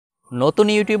নতুন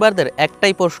ইউটিউবারদের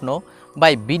একটাই প্রশ্ন,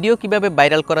 ভাই ভিডিও কিভাবে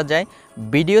ভাইরাল করা যায়,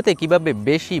 ভিডিওতে কিভাবে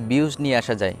বেশি ভিউজ নিয়ে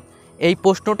আসা যায়। এই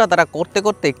প্রশ্নটা তারা করতে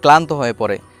করতে ক্লান্ত হয়ে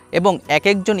পড়ে এবং এক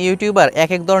একজন ইউটিউবার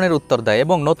এক এক ধরনের উত্তর দেয়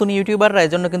এবং নতুন ইউটিউবাররা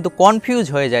এজন্য কিন্তু কনফিউজ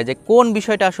হয়ে যায় যে কোন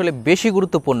বিষয়টা আসলে বেশি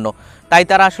গুরুত্বপূর্ণ। তাই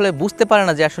তারা আসলে বুঝতে পারে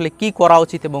না যে আসলে কি করা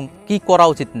উচিত এবং কি করা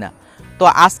উচিত না। তো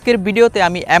আজকের ভিডিওতে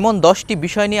আমি এমন 10টি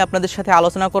বিষয় নিয়ে আপনাদের সাথে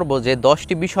আলোচনা করব যে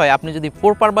 10টি বিষয় আপনি যদি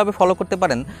প্রপারভাবে ফলো করতে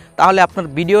পারেন তাহলে আপনার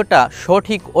ভিডিওটা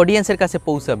সঠিক অডিয়েন্সের কাছে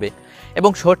পৌঁছাবে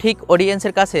এবং সঠিক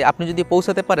অডিয়েন্সের কাছে আপনি যদি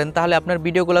পৌঁছাতে পারেন তাহলে আপনার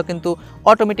ভিডিওগুলো কিন্তু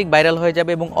অটোমেটিক ভাইরাল হয়ে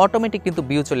যাবে এবং অটোমেটিক কিন্তু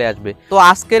ভিউ চলে আসবে। তো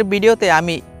আজকের ভিডিওতে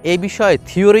আমি এই বিষয়ে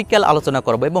থিওরিক্যাল আলোচনা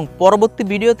করব এবং পরবর্তী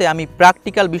ভিডিওতে আমি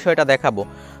প্র্যাকটিক্যাল বিষয়টা দেখাবো।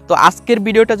 তো আজকের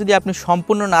ভিডিওটা যদি আপনি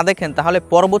সম্পূর্ণ না দেখেন তাহলে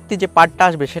পরবর্তী যে পার্টটা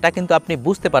আসবে সেটা কিন্তু আপনি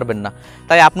বুঝতে পারবেন না।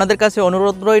 তাই আপনাদের কাছে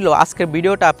অনুরোধ রইল আজকের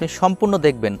ভিডিওটা আপনি সম্পূর্ণ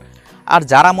দেখবেন। আর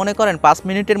যারা মনে করেন 5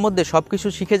 মিনিটের মধ্যে সব কিছু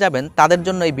শিখে যাবেন তাদের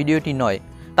জন্য এই ভিডিওটি নয়,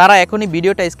 তারা এখনই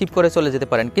ভিডিওটা স্কিপ করে চলে যেতে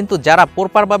পারেন। কিন্তু যারা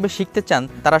প্রপারভাবে শিখতে চান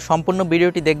তারা সম্পূর্ণ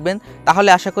ভিডিওটি দেখবেন, তাহলে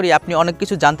আশা করি আপনি অনেক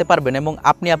কিছু জানতে পারবেন এবং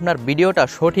আপনি আপনার ভিডিওটা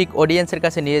সঠিক অডিয়েন্সের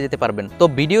কাছে নিয়ে যেতে পারবেন। তো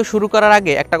ভিডিও শুরু করার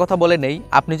আগে একটা কথা বলে নেই,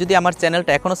 আপনি যদি আমার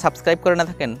চ্যানেলটা এখনও সাবস্ক্রাইব করে না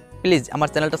থাকেন প্লিজ আমার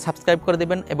চ্যানেলটা সাবস্ক্রাইব করে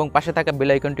দেবেন এবং পাশে থাকা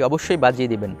বেল আইকনটি অবশ্যই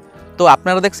বাজিয়ে দিবেন। তো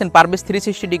আপনারা দেখছেন পারভেজ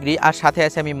 360 ডিগ্রি আর সাথে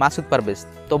আছে আমি মাসুদ পারভেজ।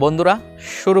 তো বন্ধুরা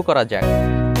শুরু করা যাক।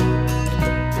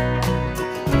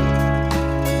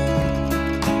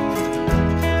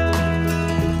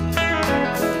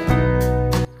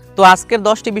 তো আজকের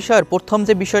 10টি বিষয়ের প্রথম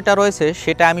যে বিষয়টা রয়েছে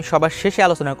সেটা আমি সবার শেষে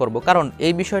আলোচনা করব, কারণ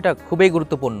এই বিষয়টা খুবই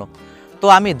গুরুত্বপূর্ণ। তো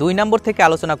আমি 2 নম্বর থেকে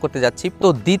আলোচনা করতে যাচ্ছি। তো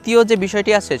দ্বিতীয় যে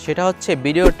বিষয়টি আছে সেটা হচ্ছে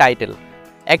ভিডিওর টাইটেল।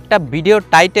 একটা ভিডিওর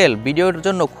টাইটেল ভিডিওর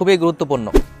জন্য খুবই গুরুত্বপূর্ণ,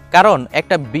 কারণ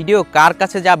একটা ভিডিও কার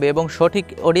কাছে যাবে এবং সঠিক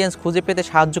অডিয়েন্স খুঁজে পেতে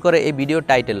সাহায্য করে এই ভিডিওর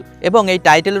টাইটেল, এবং এই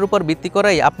টাইটেলের উপর ভিত্তি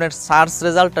করেই আপনার সার্চ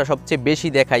রেজাল্টটা সবচেয়ে বেশি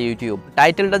দেখায় ইউটিউব।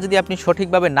 টাইটেলটা যদি আপনি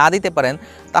সঠিকভাবে না দিতে পারেন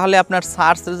তাহলে আপনার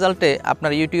সার্চ রেজাল্টে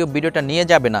আপনার ইউটিউব ভিডিওটা নিয়ে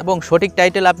যাবে না। এবং সঠিক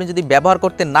টাইটেল আপনি যদি ব্যবহার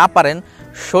করতে না পারেন,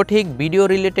 সঠিক ভিডিও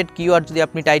রিলেটেড কিওয়ার্ড যদি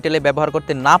আপনি টাইটেলে ব্যবহার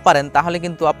করতে না পারেন তাহলে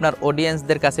কিন্তু আপনার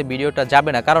অডিয়েন্সদের কাছে ভিডিওটা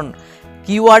যাবে না, কারণ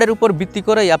কিওয়ার্ডের উপর ভিত্তি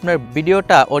করেই আপনার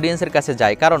ভিডিওটা অডিয়েন্সের কাছে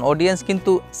যায়। কারণ অডিয়েন্স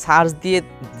কিন্তু সার্চ দিয়ে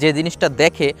যে জিনিসটা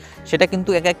দেখে সেটা কিন্তু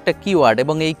এক একটা কিওয়ার্ড,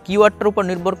 এবং এই কিওয়ার্ডটার উপর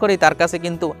নির্ভর করেই তার কাছে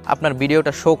কিন্তু আপনার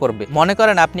ভিডিওটা শো করবে। মনে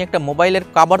করেন আপনি একটা মোবাইলের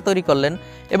কভার তৈরি করলেন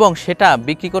এবং সেটা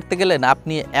বিক্রি করতে গেলেন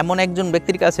আপনি এমন একজন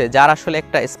ব্যক্তির কাছে যার আসলে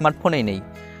একটা স্মার্টফোনেই নেই।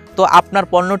 তো আপনার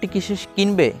পণ্যটি কি সে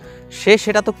কিনবে? সে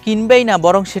সেটা তো কিনবেই না,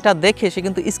 বরং সেটা দেখে সে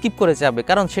কিন্তু স্কিপ করে যাবে,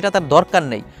 কারণ সেটা তার দরকার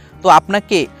নেই। তো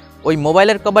আপনাকে ওই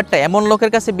মোবাইলের কভারটা এমন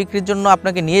লোকের কাছে বিক্রির জন্য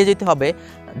আপনাকে নিয়ে যেতে হবে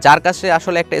যার কাছে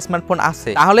আসলে একটা স্মার্টফোন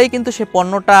আছে, তাহলেই কিন্তু সে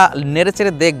পণ্যটা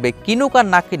নেড়েচেড়ে দেখবে। কিনুক আর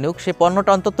না কিনুক, সে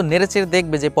পণ্যটা অন্তত নেড়েচেড়ে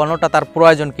দেখবে যে পণ্যটা তার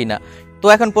প্রয়োজন কিনা। তো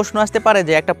এখন প্রশ্ন আসতে পারে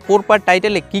যে একটা প্রপার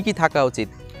টাইটেলে কি থাকা উচিত।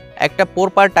 একটা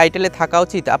প্রপার টাইটেলে থাকা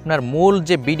উচিত আপনার মূল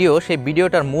যে ভিডিও, সেই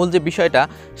ভিডিওটার মূল যে বিষয়টা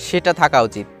সেটা থাকা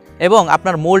উচিত, এবং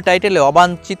আপনার মূল টাইটেলে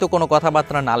অবাঞ্ছিত কোনো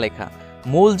কথাবার্তা না লেখা,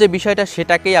 মূল যে বিষয়টা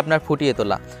সেটাকেই আপনার ফুটিয়ে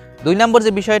তোলা। 2 নম্বর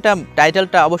যে বিষয়টা,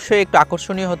 টাইটেলটা অবশ্যই একটু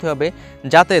আকর্ষণীয় হতে হবে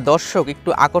যাতে দর্শক একটু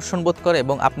আকর্ষণ বোধ করে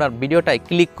এবং আপনার ভিডিওটায়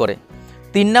ক্লিক করে।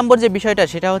 3 নম্বর যে বিষয়টা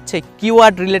সেটা হচ্ছে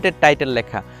কিওয়ার্ড রিলেটেড টাইটেল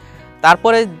লেখা।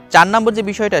 তারপরে 4 নম্বর যে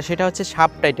বিষয়টা সেটা হচ্ছে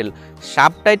সাবটাইটেল।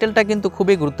 সাবটাইটেলটা কিন্তু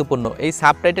খুবই গুরুত্বপূর্ণ। এই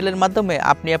সাবটাইটেলের মাধ্যমে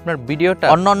আপনি আপনার ভিডিওটা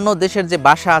অন্যান্য দেশের যে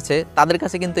ভাষা আছে তাদের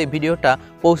কাছে কিন্তু এই ভিডিওটা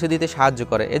পৌঁছে দিতে সাহায্য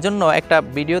করে। এজন্য একটা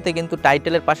ভিডিওতে কিন্তু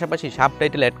টাইটেলের পাশাপাশি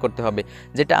সাবটাইটেল অ্যাড করতে হবে,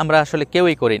 যেটা আমরা আসলে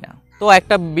কেউই করি না। তো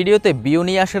একটা ভিডিওতে ভিউ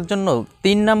নিয়ে আসার জন্য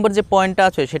 3 নম্বর যে পয়েন্টটা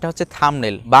আছে সেটা হচ্ছে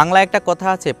থাম্বনেল। বাংলা একটা কথা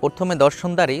আছে, প্রথমে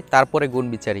দর্শনদারি তারপরে গুণ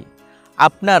বিচারি।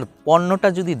 আপনার পণ্যটা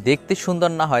যদি দেখতে সুন্দর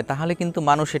না হয় তাহলে কিন্তু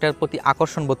মানুষ এটার প্রতি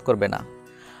আকর্ষণ বোধ করবে না।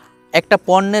 একটা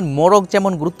পণ্যের মোড়ক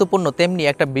যেমন গুরুত্বপূর্ণ তেমনি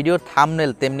একটা ভিডিওর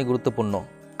থাম্বনেল তেমনি গুরুত্বপূর্ণ।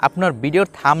 আপনার ভিডিওর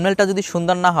থাম্বনেলটা যদি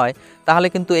সুন্দর না হয় তাহলে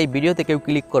কিন্তু এই ভিডিওতে কেউ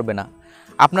ক্লিক করবে না।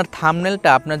 আপনার থাম্বনেলটা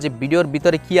আপনার যে ভিডিওর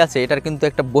ভিতরে কি আছে এটার কিন্তু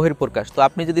একটা বহিঃপ্রকাশ। তো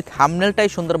আপনি যদি থাম্বনেলটাই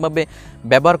সুন্দরভাবে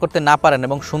ব্যবহার করতে না পারেন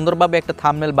এবং সুন্দরভাবে একটা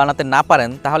থাম্বনেল বানাতে না পারেন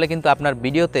তাহলে কিন্তু আপনার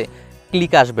ভিডিওতে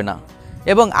ক্লিক আসবে না।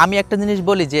 এবং আমি একটা জিনিস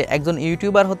বলি যে একজন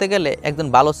ইউটিউবার হতে গেলে একজন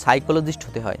ভালো সাইকোলজিস্ট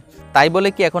হতে হয়। তাই বলে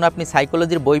কি এখন আপনি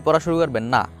সাইকোলজির বই পড়া শুরু করবেন?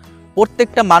 না।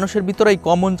 প্রত্যেকটা মানুষের ভিতরেই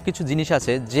কমন কিছু জিনিস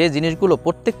আছে যে জিনিসগুলো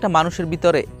প্রত্যেকটা মানুষের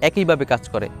ভিতরে একইভাবে কাজ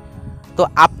করে। তো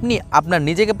আপনি আপনার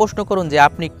নিজেকে প্রশ্ন করুন যে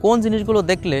আপনি কোন জিনিসগুলো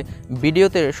দেখলে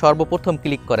ভিডিওতে সর্বপ্রথম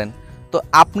ক্লিক করেন। তো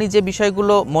আপনি যে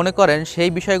বিষয়গুলো মনে করেন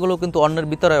সেই বিষয়গুলো কিন্তু অন্যের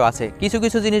ভিতরেও আছে। কিছু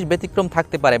কিছু জিনিস ব্যতিক্রম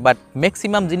থাকতে পারে, বাট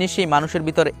ম্যাক্সিমাম জিনিসই মানুষের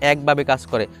ভিতরে একভাবে কাজ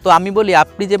করে। তো আমি বলি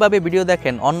আপনি যেভাবে ভিডিও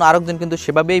দেখেন অন্য আরেকজন কিন্তু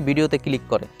সেভাবেই ভিডিওতে ক্লিক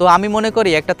করে। তো আমি মনে করি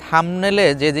একটা থাম্বনেলে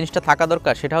যে জিনিসটা থাকা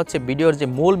দরকার সেটা হচ্ছে ভিডিওর যে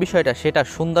মূল বিষয়টা সেটা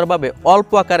সুন্দরভাবে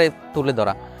অল্প আকারে তুলে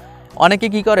ধরা। অনেকে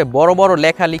কি করে বড় বড়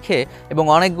লেখা লিখে এবং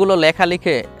অনেকগুলো লেখা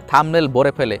লিখে থাম্বনেল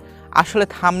ভরে ফেলে। আসলে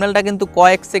থাম্বনেলটা কিন্তু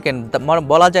কয়েক সেকেন্ড,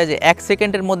 বলা যায় যে 1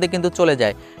 সেকেন্ডের মধ্যে কিন্তু চলে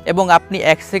যায় এবং আপনি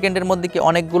 1 সেকেন্ডের মধ্যে কি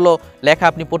অনেকগুলো লেখা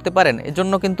আপনি পড়তে পারেন।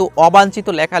 এজন্য কিন্তু অবাঞ্ছিত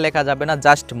লেখা লেখা যাবে না,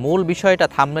 জাস্ট মূল বিষয়টা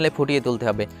থাম্বনেলে ফুটিয়ে তুলতে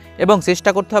হবে এবং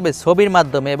চেষ্টা করতে হবে ছবির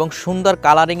মাধ্যমে এবং সুন্দর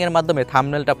কালারিংয়ের মাধ্যমে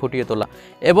থাম্বনেলটা ফুটিয়ে তোলা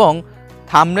এবং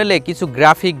থাম্বনেলে কিছু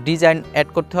গ্রাফিক ডিজাইন অ্যাড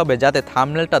করতে হবে যাতে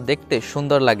থাম্বনেলটা দেখতে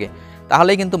সুন্দর লাগে,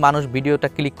 তাহলেই কিন্তু মানুষ ভিডিওটা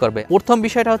ক্লিক করবে। প্রথম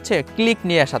বিষয়টা হচ্ছে ক্লিক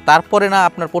নিয়ে আসা। তারপরে না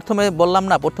আপনার প্রথমে বললাম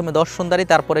না, প্রথমে দর্শনদারি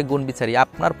তারপরে গুণ বিচারি,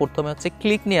 আপনার প্রথমে হচ্ছে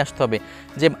ক্লিক নিয়ে আসতে হবে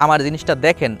যে আমার জিনিসটা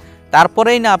দেখেন,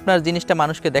 তারপরেই না আপনার জিনিসটা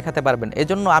মানুষকে দেখাতে পারবেন।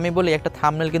 এজন্য আমি বলি একটা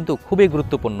থাম্বনেল কিন্তু খুবই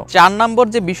গুরুত্বপূর্ণ। 4 নম্বর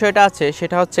যে বিষয়টা আছে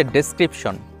সেটা হচ্ছে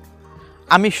ডেসক্রিপশন।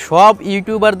 আমি সব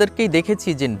ইউটিউবারদেরকেই দেখেছি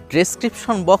যে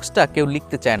ডেসক্রিপশন বক্সটা কেউ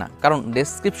লিখতে চায় না, কারণ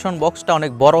ডেসক্রিপশন বক্সটা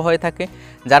অনেক বড় হয়ে থাকে,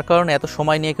 যার কারণে এত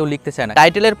সময় নিয়ে কেউ লিখতে চায় না।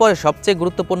 টাইটেলের পরে সবচেয়ে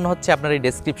গুরুত্বপূর্ণ হচ্ছে আপনার এই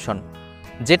ডেসক্রিপশন,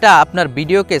 যেটা আপনার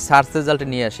ভিডিওকে সার্চ রেজাল্টে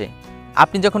নিয়ে আসে।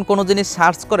 আপনি যখন কোনো জিনিস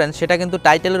সার্চ করেন সেটা কিন্তু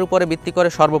টাইটেলের উপরে ভিত্তি করে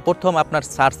সর্বপ্রথম আপনার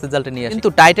সার্চ রেজাল্টে নিয়ে আসে,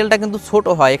 কিন্তু টাইটেলটা কিন্তু ছোট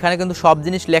হয়, এখানে কিন্তু সব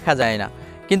জিনিস লেখা যায় না,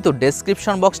 কিন্তু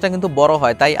ডেসক্রিপশন বক্সটা কিন্তু বড়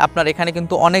হয়, তাই আপনার এখানে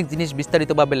কিন্তু অনেক জিনিস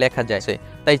বিস্তারিতভাবে লেখা যায়।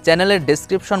 তাই চ্যানেলের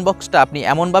ডেসক্রিপশন বক্সটা আপনি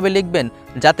এমনভাবে লিখবেন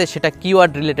যাতে সেটা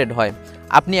কিওয়ার্ড রিলেটেড হয়।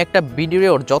 আপনি একটা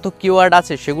ভিডিওর যত কিওয়ার্ড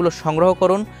আছে সেগুলো সংগ্রহ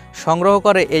করুন, সংগ্রহ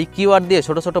করে এই কিওয়ার্ড দিয়ে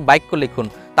ছোট ছোট বাক্য লিখুন,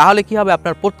 তাহলে কি হবে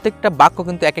আপনার প্রত্যেকটা বাক্য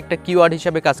কিন্তু এক একটা কিওয়ার্ড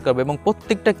হিসেবে কাজ করবে এবং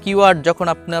প্রত্যেকটা কিওয়ার্ড যখন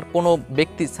আপনার কোনো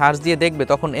ব্যক্তি সার্চ দিয়ে দেখবে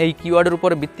তখন এই কিওয়ার্ডের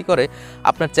উপরে ভিত্তি করে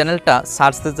আপনার চ্যানেলটা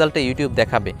সার্চ রেজাল্টে ইউটিউব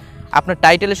দেখাবে। আপনার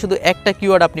টাইটেলে শুধু একটা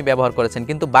কিওয়ার্ড আপনি ব্যবহার করেছেন,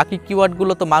 কিন্তু বাকি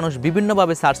কিওয়ার্ডগুলো তো মানুষ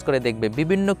বিভিন্নভাবে সার্চ করে দেখবে,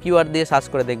 বিভিন্ন কিওয়ার্ড দিয়ে সার্চ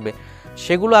করে দেখবে,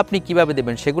 সেগুলো আপনি কিভাবে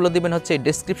দেবেন? সেগুলো দিবেন হচ্ছে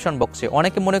ডেসক্রিপশন বক্সে।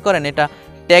 অনেকে মনে করেন এটা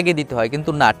ট্যাগে দিতে হয়,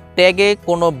 কিন্তু না, ট্যাগে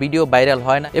কোনো ভিডিও ভাইরাল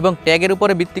হয় না এবং ট্যাগের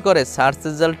উপরে ভিত্তি করে সার্চ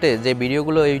রেজাল্টে যে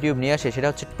ভিডিওগুলো ইউটিউব নিয়ে আসে সেটা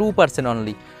হচ্ছে 2%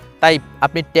 অনলি। তাই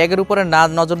আপনি ট্যাগের উপরে না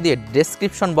নজর দিয়ে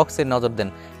ডেসক্রিপশন বক্সে নজর দেন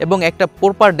এবং একটা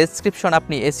প্রপার ডেসক্রিপশন,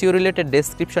 আপনি এসইও রিলেটেড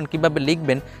ডেসক্রিপশন কীভাবে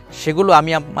লিখবেন সেগুলো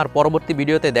আমি আমার পরবর্তী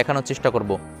ভিডিওতে দেখানোর চেষ্টা করব।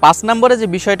 5 নম্বরে যে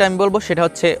বিষয়টা আমি বলবো সেটা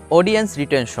হচ্ছে অডিয়েন্স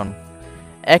রিটেনশন।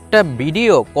 একটা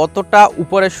ভিডিও কতটা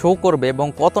উপরে শো করবে এবং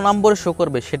কত নম্বরে শো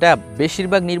করবে সেটা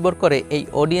বেশিরভাগ নির্ভর করে এই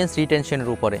অডিয়েন্স রিটেনশনের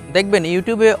উপরে। দেখবেন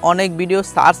ইউটিউবে অনেক ভিডিও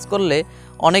সার্চ করলে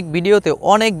অনেক ভিডিওতে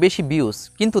অনেক বেশি ভিউজ,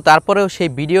 কিন্তু তারপরেও সেই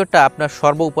ভিডিওটা আপনার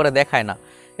সর্ব উপরে দেখায় না।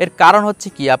 এর কারণ হচ্ছে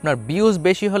কি, আপনার ভিউজ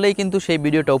বেশি হলেই কিন্তু সেই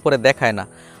ভিডিওটা উপরে দেখায় না।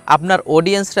 আপনার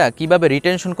অডিয়েন্সরা কিভাবে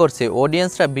রিটেনশন করছে,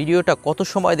 অডিয়েন্সরা ভিডিওটা কত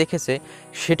সময় দেখেছে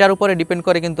সেটার উপরে ডিপেন্ড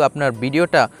করে কিন্তু আপনার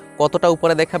ভিডিওটা কতটা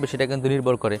উপরে দেখাবে সেটা কিন্তু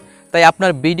নির্ভর করে। তাই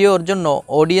আপনার ভিডিওর জন্য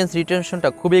অডিয়েন্স রিটেনশনটা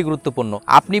খুবই গুরুত্বপূর্ণ।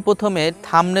 আপনি প্রথমে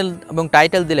থাম্বনেল এবং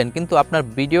টাইটেল দিলেন, কিন্তু আপনার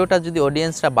ভিডিওটা যদি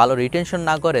অডিয়েন্সরা ভালো রিটেনশন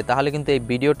না করে তাহলে কিন্তু এই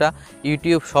ভিডিওটা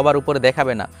ইউটিউব সবার উপরে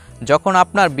দেখাবে না। যখন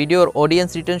আপনার ভিডিওর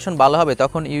অডিয়েন্স রিটেনশন ভালো হবে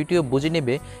তখন ইউটিউব বুঝে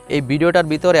নেবে এই ভিডিওটার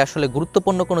ভিতরে আসলে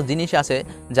গুরুত্বপূর্ণ কোনো জিনিস আছে,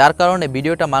 যার কারণে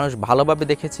ভিডিওটা মানুষ ভালোভাবে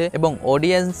দেখেছে এবং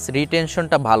অডিয়েন্স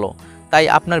রিটেনশনটা ভালো। তাই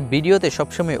আপনার ভিডিওতে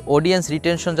সবসময় অডিয়েন্স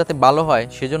রিটেনশন যাতে ভালো হয়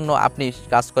সেজন্য আপনি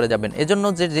কাজ করে যাবেন। এজন্য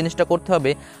যে জিনিসটা করতে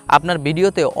হবে, আপনার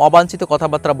ভিডিওতে অবাঞ্ছিত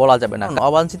কথাবার্তা বলা যাবে না।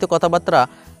 অবাঞ্ছিত কথাবার্তা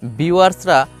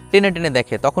ভিউয়ার্সরা টেনে টেনে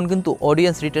দেখে, তখন কিন্তু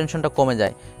অডিয়েন্স রিটেনশনটা কমে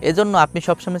যায়। এজন্য আপনি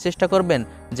সবসময় চেষ্টা করবেন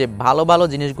যে ভালো ভালো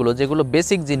জিনিসগুলো, যেগুলো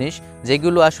বেসিক জিনিস,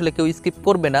 যেগুলো আসলে কেউ স্কিপ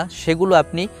করবে না, সেগুলো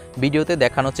আপনি ভিডিওতে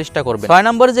দেখানোর চেষ্টা করবেন। 6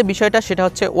 নম্বরে যে বিষয়টা সেটা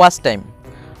হচ্ছে ওয়াচ টাইম।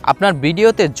 আপনার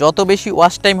ভিডিওতে যত বেশি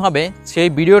ওয়াচ টাইম হবে সেই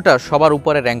ভিডিওটা সবার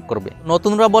উপরে র্যাঙ্ক করবে।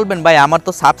 নতুনরা বলবেন ভাই আমার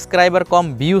তো সাবস্ক্রাইবার কম,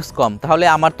 ভিউজ কম, তাহলে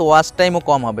আমার তো ওয়াচ টাইমও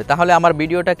কম হবে, তাহলে আমার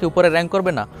ভিডিওটা কি উপরে র্যাঙ্ক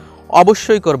করবে না?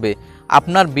 অবশ্যই করবে।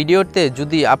 আপনার ভিডিওতে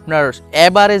যদি আপনার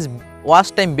অ্যাভারেজ ওয়াচ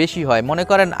টাইম বেশি হয়, মনে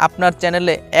করেন আপনার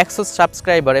চ্যানেলে 100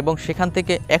 সাবস্ক্রাইবার এবং সেখান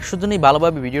থেকে 100 জনই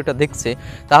ভালোভাবে ভিডিওটা দেখছে,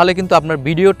 তাহলে কিন্তু আপনার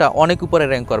ভিডিওটা অনেক উপরে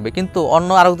র্যাঙ্ক করবে। কিন্তু অন্য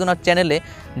আরেকজনের চ্যানেলে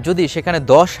যদি সেখানে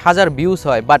 10,000 ভিউজ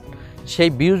হয় বাট সেই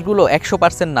ভিউজগুলো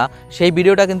 100% না, সেই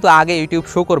ভিডিওটা কিন্তু আগে ইউটিউব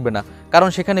শো করবে না, কারণ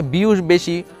সেখানে ভিউজ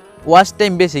বেশি, ওয়াচ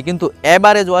টাইম বেশি, কিন্তু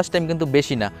অ্যাভারেজ ওয়াচ টাইম কিন্তু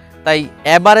বেশি না। তাই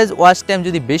অ্যাভারেজ ওয়াচ টাইম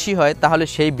যদি বেশি হয় তাহলে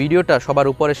সেই ভিডিওটা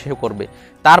সবার উপরে শো করবে।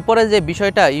 তারপরে যে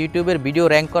বিষয়টা ইউটিউবের ভিডিও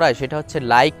র্যাঙ্ক করায় সেটা হচ্ছে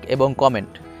লাইক এবং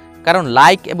কমেন্ট। কারণ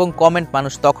লাইক এবং কমেন্ট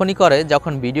মানুষ তখনই করে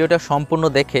যখন ভিডিওটা সম্পূর্ণ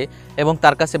দেখে এবং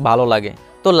তার কাছে ভালো লাগে।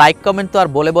 তো লাইক কমেন্ট তো আর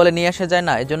বলে বলে নিয়ে আসা যায়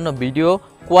না, এজন্য ভিডিও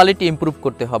কোয়ালিটি ইমপ্রুভ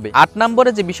করতে হবে। 8 নম্বরে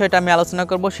যে বিষয়টা আমি আলোচনা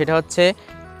করব সেটা হচ্ছে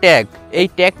ট্যাগ। এই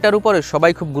ট্যাগটার উপরে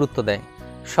সবাই খুব গুরুত্ব দেয়।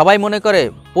 সবাই মনে করে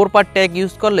প্রপার ট্যাগ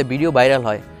ইউজ করলে ভিডিও ভাইরাল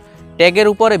হয়। ট্যাগের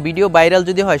উপরে ভিডিও ভাইরাল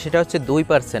যদি হয় সেটা হচ্ছে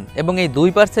 2%, এবং এই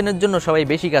 2%-এর জন্য সবাই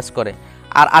বেশি কাজ করে,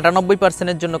 আর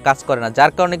 98%-এর জন্য কাজ করে না,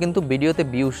 যার কারণে কিন্তু ভিডিওতে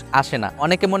ভিউজ আসে না।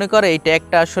 অনেকে মনে করে এই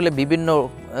ট্যাগটা আসলে বিভিন্ন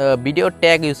ভিডিও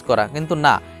ট্যাগ ইউজ করা, কিন্তু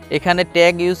না, এখানে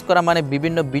ট্যাগ ইউজ করা মানে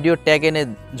বিভিন্ন ভিডিও ট্যাগ এনে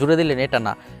জুড়ে দিলেন এটা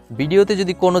না। ভিডিওতে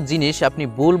যদি কোনো জিনিস আপনি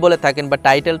ভুল বলে থাকেন বা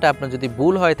টাইটেলটা আপনার যদি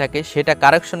ভুল হয়ে থাকে সেটা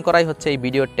কারেকশন করাই হচ্ছে এই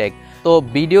ভিডিওর ট্যাগ। তো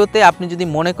ভিডিওতে আপনি যদি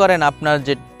মনে করেন আপনার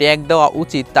যে ট্যাগ দেওয়া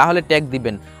উচিত তাহলে ট্যাগ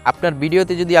দিবেন। আপনার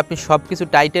ভিডিওতে যদি আপনি সব কিছু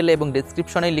টাইটেলে এবং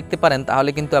ডেসক্রিপশনে লিখতে পারেন তাহলে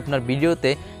কিন্তু আপনার ভিডিওতে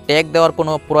ট্যাগ দেওয়ার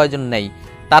কোনো প্রয়োজন নেই।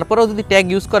 তারপরেও যদি ট্যাগ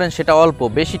ইউজ করেন সেটা অল্প,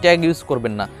 বেশি ট্যাগ ইউজ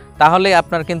করবেন না, তাহলে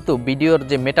আপনার কিন্তু ভিডিওর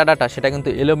যে মেটাডাটা সেটা কিন্তু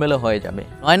এলোমেলো হয়ে যাবে।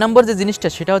 9 নম্বর যে জিনিসটা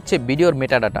সেটা হচ্ছে ভিডিওর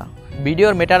মেটাডাটা।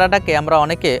 ভিডিওর মেটাডাটাকে আমরা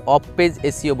অনেকে অফ পেজ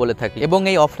এসইও বলে থাকি এবং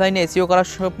এই অফলাইনে এসইও করার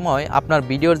সময় আপনার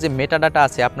ভিডিওর যে মেটাডাটা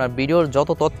আছে, আপনার ভিডিওর যত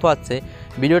তথ্য আছে,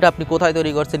 ভিডিওটা আপনি কোথায়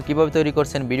তৈরি করছেন, কিভাবে তৈরি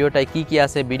করছেন, ভিডিওটায় কি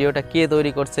আছে, ভিডিওটা কে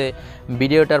তৈরি করছে,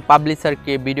 ভিডিওটার পাবলিশার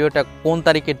কে, ভিডিওটা কোন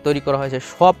তারিখে তৈরি করা হয়েছে,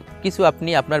 সব কিছু আপনি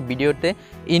আপনার ভিডিওতে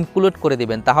ইনক্লুড করে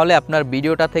দিবেন। তাহলে আপনার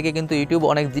ভিডিওটা থেকে কিন্তু ইউটিউব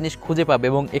অনেক জিনিস খুঁজে পাবে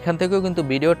এবং এখান থেকেও কিন্তু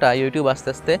ভিডিওটা ইউটিউব আস্তে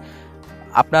আস্তে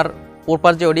আপনার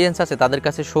প্রপার যে অডিয়েন্স আছে তাদের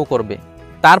কাছে শো করবে।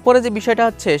 তারপরে যে বিষয়টা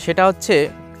হচ্ছে সেটা হচ্ছে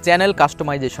চ্যানেল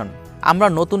কাস্টমাইজেশন। আমরা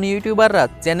নতুন ইউটিউবাররা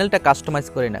চ্যানেলটা কাস্টমাইজ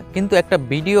করি না, কিন্তু একটা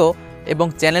ভিডিও এবং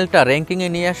চ্যানেলটা র্যাঙ্কিংয়ে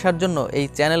নিয়ে আসার জন্য এই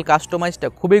চ্যানেল কাস্টমাইজটা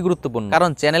খুবই গুরুত্বপূর্ণ। কারণ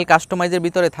চ্যানেল কাস্টমাইজের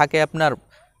ভিতরে থাকে আপনার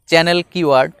চ্যানেল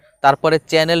কিওয়ার্ড, তারপরে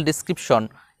চ্যানেল ডিসক্রিপশন।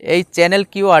 এই চ্যানেল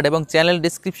কিওয়ার্ড এবং চ্যানেল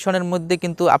ডিসক্রিপশনের মধ্যে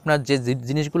কিন্তু আপনার যে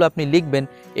জিনিসগুলো আপনি লিখবেন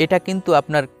এটা কিন্তু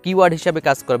আপনার কিওয়ার্ড হিসাবে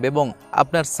কাজ করবে এবং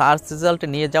আপনার সার্চ রেজাল্টে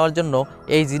নিয়ে যাওয়ার জন্য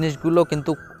এই জিনিসগুলো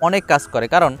কিন্তু অনেক কাজ করে।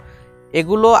 কারণ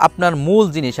এগুলো আপনার মূল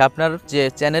জিনিস, আপনার যে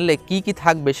চ্যানেলে কি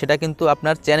থাকবে সেটা কিন্তু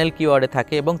আপনার চ্যানেল কিওয়ার্ডে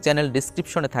থাকে এবং চ্যানেল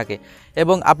ডিসক্রিপশনে থাকে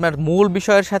এবং আপনার মূল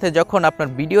বিষয়ের সাথে যখন আপনার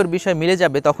ভিডিওর বিষয় মিলে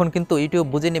যাবে তখন কিন্তু ইউটিউব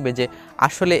বুঝে নেবে যে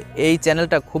আসলে এই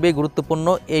চ্যানেলটা খুবই গুরুত্বপূর্ণ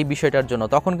এই বিষয়টার জন্য।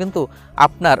 তখন কিন্তু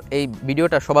আপনার এই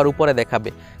ভিডিওটা সবার উপরে দেখাবে।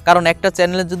 কারণ একটা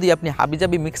চ্যানেলে যদি আপনি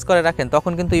হাবিজাবি মিক্স করে রাখেন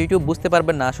তখন কিন্তু ইউটিউব বুঝতে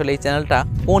পারবেন না আসলে এই চ্যানেলটা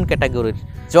কোন ক্যাটাগরির।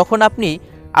 যখন আপনি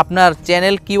আপনার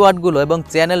চ্যানেল কিওয়ার্ডগুলো এবং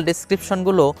চ্যানেল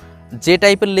ডিসক্রিপশনগুলো যে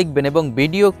টাইপের লিখবেন এবং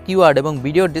ভিডিও কিওয়ার্ড এবং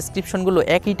ভিডিও ডিসক্রিপশনগুলো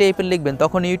একই টাইপের লিখবেন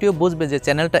তখন ইউটিউব বুঝবে যে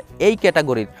চ্যানেলটা এই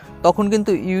ক্যাটাগরির। তখন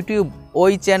কিন্তু ইউটিউব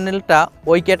ওই চ্যানেলটা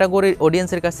ওই ক্যাটাগরির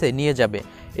অডিয়েন্সের কাছে নিয়ে যাবে।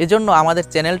 এজন্য আমাদের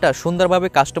চ্যানেলটা সুন্দরভাবে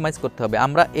কাস্টমাইজ করতে হবে।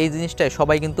 আমরা এই জিনিসটায়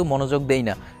সবাই কিন্তু মনোযোগ দেই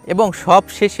না। এবং সব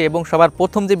শেষে এবং সবার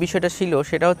প্রথম যে বিষয়টা ছিল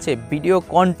সেটা হচ্ছে ভিডিও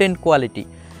কন্টেন্ট কোয়ালিটি।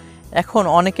 এখন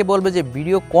অনেকে বলবে যে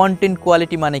ভিডিও কন্টেন্ট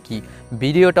কোয়ালিটি মানে কি,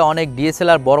 ভিডিওটা অনেক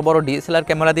বড় বড় ডিএসএলআর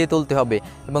ক্যামেরা দিয়ে তুলতে হবে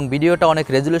এবং ভিডিওটা অনেক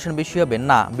রেজুলেশন বেশি হবে।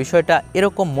 না, বিষয়টা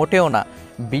এরকম মোটেও না।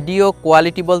 ভিডিও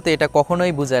কোয়ালিটি বলতে এটা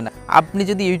কখনোই বোঝায় না। আপনি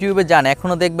যদি ইউটিউবে যান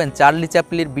এখনও দেখবেন চার্লি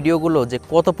চ্যাপলির ভিডিওগুলো যে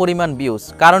কত পরিমাণ ভিউজ।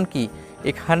 কারণ কি,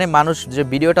 এখানে মানুষ যে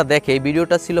ভিডিওটা দেখে এই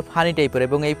ভিডিওটা ছিল ফানি টাইপের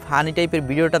এবং এই ফানি টাইপের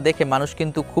ভিডিওটা দেখে মানুষ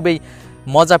কিন্তু খুবই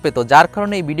মজা পেত, যার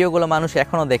কারণে এই ভিডিওগুলো মানুষ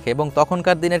এখনও দেখে। এবং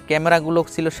তখনকার দিনের ক্যামেরাগুলো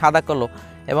ছিল সাদা কালো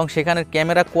এবং সেখানের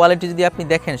ক্যামেরা কোয়ালিটি যদি আপনি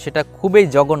দেখেন সেটা খুবই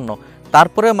জঘন্য।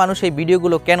 তারপরেও মানুষ এই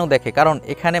ভিডিওগুলো কেন দেখে? কারণ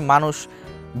এখানে মানুষ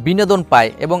বিনোদন পায়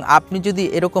এবং আপনি যদি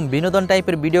এরকম বিনোদন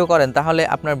টাইপের ভিডিও করেন তাহলে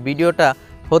আপনার ভিডিওটা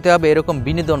হতে হবে এরকম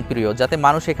বিনোদন প্রিয়, যাতে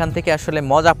মানুষ এখান থেকে আসলে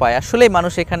মজা পায়, আসলেই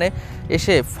মানুষ এখানে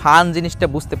এসে ফান জিনিসটা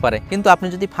বুঝতে পারে। কিন্তু আপনি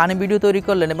যদি ফানি ভিডিও তৈরি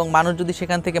করলেন এবং মানুষ যদি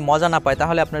সেখান থেকে মজা না পায়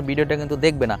তাহলে আপনার ভিডিওটা কিন্তু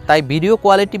দেখবে না। তাই ভিডিও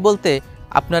কোয়ালিটি বলতে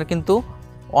আপনার কিন্তু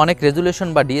অনেক রেজুলেশন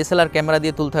বা ডিএসএলআর ক্যামেরা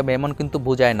দিয়ে তুলতে হবে এমন কিন্তু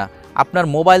বোঝায় না। আপনার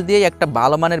মোবাইল দিয়েই একটা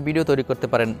ভালো মানের ভিডিও তৈরি করতে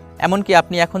পারেন। এমনকি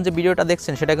আপনি এখন যে ভিডিওটা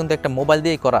দেখছেন সেটা কিন্তু একটা মোবাইল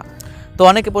দিয়েই করা। তো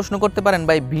অনেকে প্রশ্ন করতে পারেন,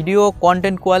 ভাই ভিডিও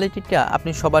কন্টেন্ট কোয়ালিটিটা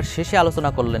আপনি সবার শেষে আলোচনা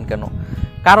করলেন কেন?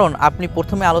 কারণ আপনি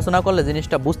প্রথমে আলোচনা করলে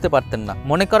জিনিসটা বুঝতে পারতেন না।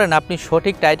 মনে করেন আপনি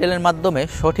সঠিক টাইটেলের মাধ্যমে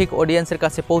সঠিক অডিয়েন্সের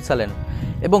কাছে পৌঁছালেন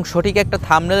এবং সঠিক একটা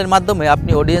থাম্বনেলের মাধ্যমে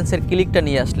আপনি অডিয়েন্সের ক্লিকটা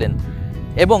নিয়ে আসলেন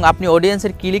এবং আপনি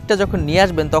অডিয়েন্সের ক্লিকটা যখন নিয়ে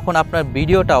আসবেন তখন আপনার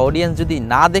ভিডিওটা অডিয়েন্স যদি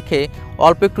না দেখে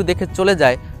অল্প একটু দেখে চলে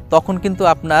যায় তখন কিন্তু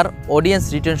আপনার অডিয়েন্স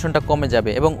রিটেনশনটা কমে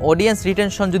যাবে এবং অডিয়েন্স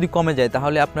রিটেনশন যদি কমে যায়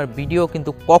তাহলে আপনার ভিডিও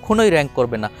কিন্তু কখনোই র্যাঙ্ক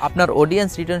করবে না। আপনার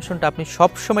অডিয়েন্স রিটেনশনটা আপনি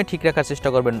সবসময় ঠিক রাখার চেষ্টা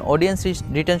করবেন। অডিয়েন্স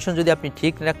রিটেনশন যদি আপনি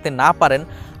ঠিক রাখতে না পারেন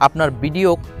আপনার ভিডিও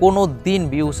কোনো দিন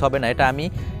ভিউজ হবে না, এটা আমি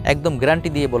একদম গ্যারান্টি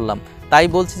দিয়ে বললাম। তাই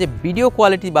বলছি যে ভিডিও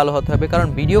কোয়ালিটি ভালো হতে হবে, কারণ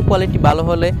ভিডিও কোয়ালিটি ভালো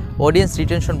হলে অডিয়েন্স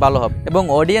রিটেনশন ভালো হবে এবং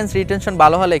অডিয়েন্স রিটেনশন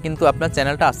ভালো হলে কিন্তু আপনার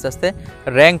চ্যানেলটা আস্তে আস্তে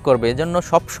র্যাঙ্ক করবে। এজন্য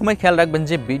সবসময় খেয়াল রাখবেন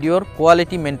যে ভিডিওর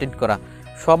কোয়ালিটি মেনটেন করা।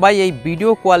 সবাই এই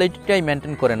ভিডিও কোয়ালিটিটাই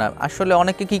মেনটেন করে না। আসলে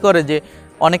অনেকে কি করে যে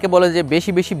অনেকে বলে যে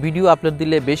বেশি ভিডিও আপলোড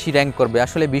দিলে বেশি র্যাঙ্ক করবে।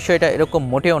 আসলে বিষয়টা এরকম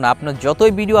মোটেও না। আপনার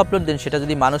যতই ভিডিও আপলোড দেন সেটা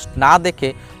যদি মানুষ না দেখে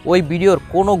ওই ভিডিওর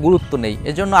কোনো গুরুত্ব নেই।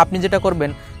 এজন্য আপনি যেটা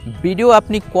করবেন, ভিডিও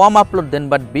আপনি কম আপলোড দেন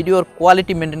বাট ভিডিওর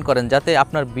কোয়ালিটি মেনটেন করেন যাতে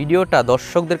আপনার ভিডিওটা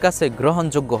দর্শকদের কাছে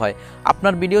গ্রহণযোগ্য হয়।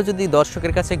 আপনার ভিডিও যদি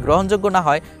দর্শকের কাছে গ্রহণযোগ্য না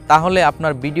হয় তাহলে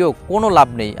আপনার ভিডিও কোনো লাভ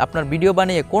নেই। আপনার ভিডিও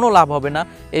বানিয়ে কোনো লাভ হবে না,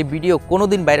 এই ভিডিও কোনো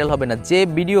দিন ভাইরাল হবে না। যে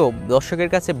ভিডিও দর্শকের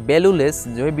কাছে ভ্যালুলেস,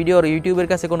 যে ভিডিওর ইউটিউবের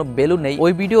কাছে কোনো ভ্যালু নেই,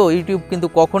 ওই ভিডিও ইউটিউব কিন্তু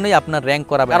কখনোই আপনার র্যাঙ্ক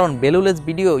করাবে, কারণ ভ্যালুলেস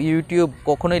ভিডিও ইউটিউব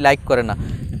কখনোই লাইক করে না।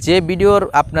 যে ভিডিওর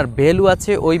আপনার ভ্যালু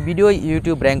আছে ওই ভিডিও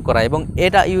ইউটিউব র্যাঙ্ক করা। এবং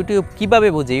এটা ইউটিউব কিভাবে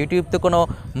বুঝে? ইউটিউব তো কোনো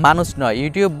মানুষ নয়,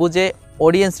 ইউটিউব বুঝে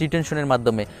অডিয়েন্স রিটেনশনের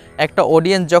মাধ্যমে। একটা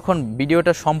অডিয়েন্স যখন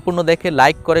ভিডিওটা সম্পূর্ণ দেখে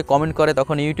লাইক করে কমেন্ট করে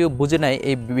তখন ইউটিউব বুঝে নেয়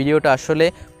এই ভিডিওটা আসলে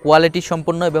কোয়ালিটি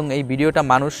সম্পন্ন এবং এই ভিডিওটা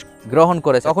মানুষ গ্রহণ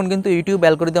করেছে। তখন কিন্তু ইউটিউব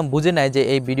অ্যালগরিদম বুঝে নেয় যে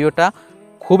এই ভিডিওটা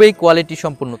খুবই কোয়ালিটি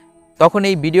সম্পন্ন, তখন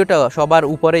এই ভিডিওটা সবার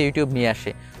উপরে ইউটিউব নিয়ে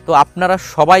আসে। তো আপনারা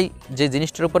সবাই যে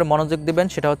জিনিসটার উপরে মনোযোগ দেবেন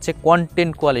সেটা হচ্ছে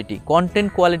কন্টেন্ট কোয়ালিটি। কন্টেন্ট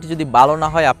কোয়ালিটি যদি ভালো না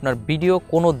হয় আপনার ভিডিও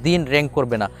কোনো দিন র্যাঙ্ক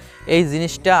করবে না, এই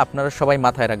জিনিসটা আপনারা সবাই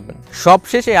মাথায় রাখবেন।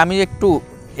 সবশেষে আমি একটু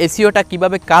এসইওটা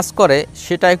কিভাবে কাজ করে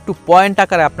সেটা একটু পয়েন্ট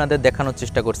আকারে আপনাদের দেখানোর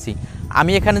চেষ্টা করছি।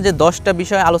 আমি এখানে যে 10টা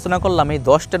বিষয় আলোচনা করলাম এই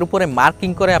 10টার উপরে মার্কিং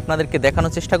করে আপনাদেরকে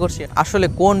দেখানোর চেষ্টা করছি আসলে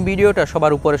কোন ভিডিওটা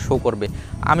সবার উপরে শো করবে।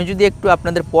 আমি যদি একটু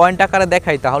আপনাদের পয়েন্ট আকারে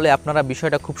দেখাই তাহলে আপনারা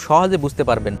বিষয়টা খুব সহজে বুঝতে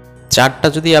পারবেন। চার্টটা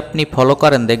যদি আপনি ফলো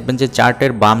করেন দেখবেন যে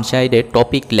চার্টের বাম সাইডে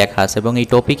টপিক লেখা আছে এবং এই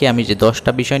টপিকে আমি যে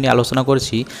 10টা বিষয় নিয়ে আলোচনা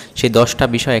করছি সেই 10টা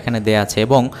বিষয় এখানে দেয়া আছে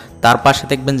এবং তার পাশে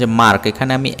দেখবেন যে মার্ক,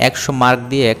 এখানে আমি 100 মার্ক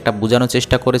দিয়ে একটা বোঝানোর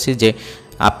চেষ্টা করেছি যে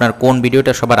আপনার কোন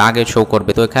ভিডিওটা সবার আগে শো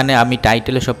করবে। তো এখানে আমি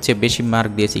টাইটেলে সবচেয়ে বেশি মার্ক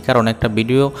দিয়েছি কারণ একটা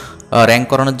ভিডিও র্যাঙ্ক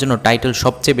করানোর জন্য টাইটেল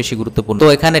সবচেয়ে বেশি গুরুত্বপূর্ণ। তো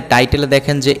এখানে টাইটেলে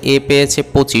দেখেন যে এ পেয়েছে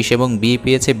 25 এবং বি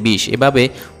পেয়েছে 20, এভাবে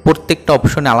প্রত্যেকটা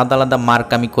অপশনে আলাদা আলাদা মার্ক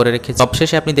আমি করে রেখেছি।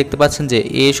 সবশেষে আপনি দেখতে পাচ্ছেন যে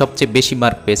এ সবচেয়ে বেশি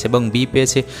মার্ক পেয়েছে এবং বি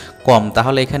পেয়েছে কম,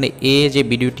 তাহলে এখানে এ যে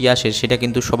ভিডিওটি আসে সেটা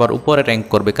কিন্তু সবার উপরে র্যাঙ্ক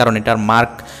করবে কারণ এটার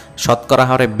মার্ক শতকরা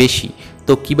হারে বেশি।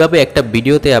 তো কিভাবে একটা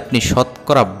ভিডিওতে আপনি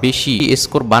শতকরা বেশি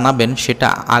স্কোর বানাবেন সেটা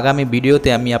আগামী ভিডিওতে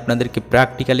আমি আপনাদেরকে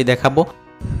প্র্যাকটিক্যালি দেখাবো।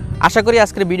 আশা করি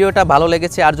আজকের ভিডিওটা ভালো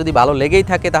লেগেছে, আর যদি ভালো লেগেই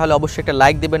থাকে তাহলে অবশ্যই একটা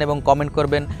লাইক দেবেন এবং কমেন্ট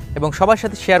করবেন এবং সবার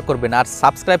সাথে শেয়ার করবেন, আর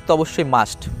সাবস্ক্রাইব তো অবশ্যই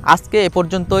মাস্ট। আজকে এ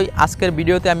পর্যন্তই। আজকের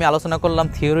ভিডিওতে আমি আলোচনা করলাম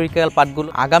থিওরিক্যাল পার্টগুলো।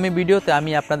 আগামী ভিডিওতে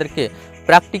আমি আপনাদেরকে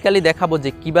প্র্যাকটিক্যালি দেখাবো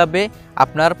যে কিভাবে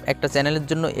আপনার একটা চ্যানেলের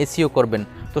জন্য এসইও করবেন।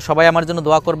 তো সবাই আমার জন্য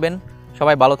দোয়া করবেন,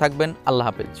 সবাই ভালো থাকবেন, আল্লাহ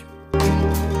হাফেজ।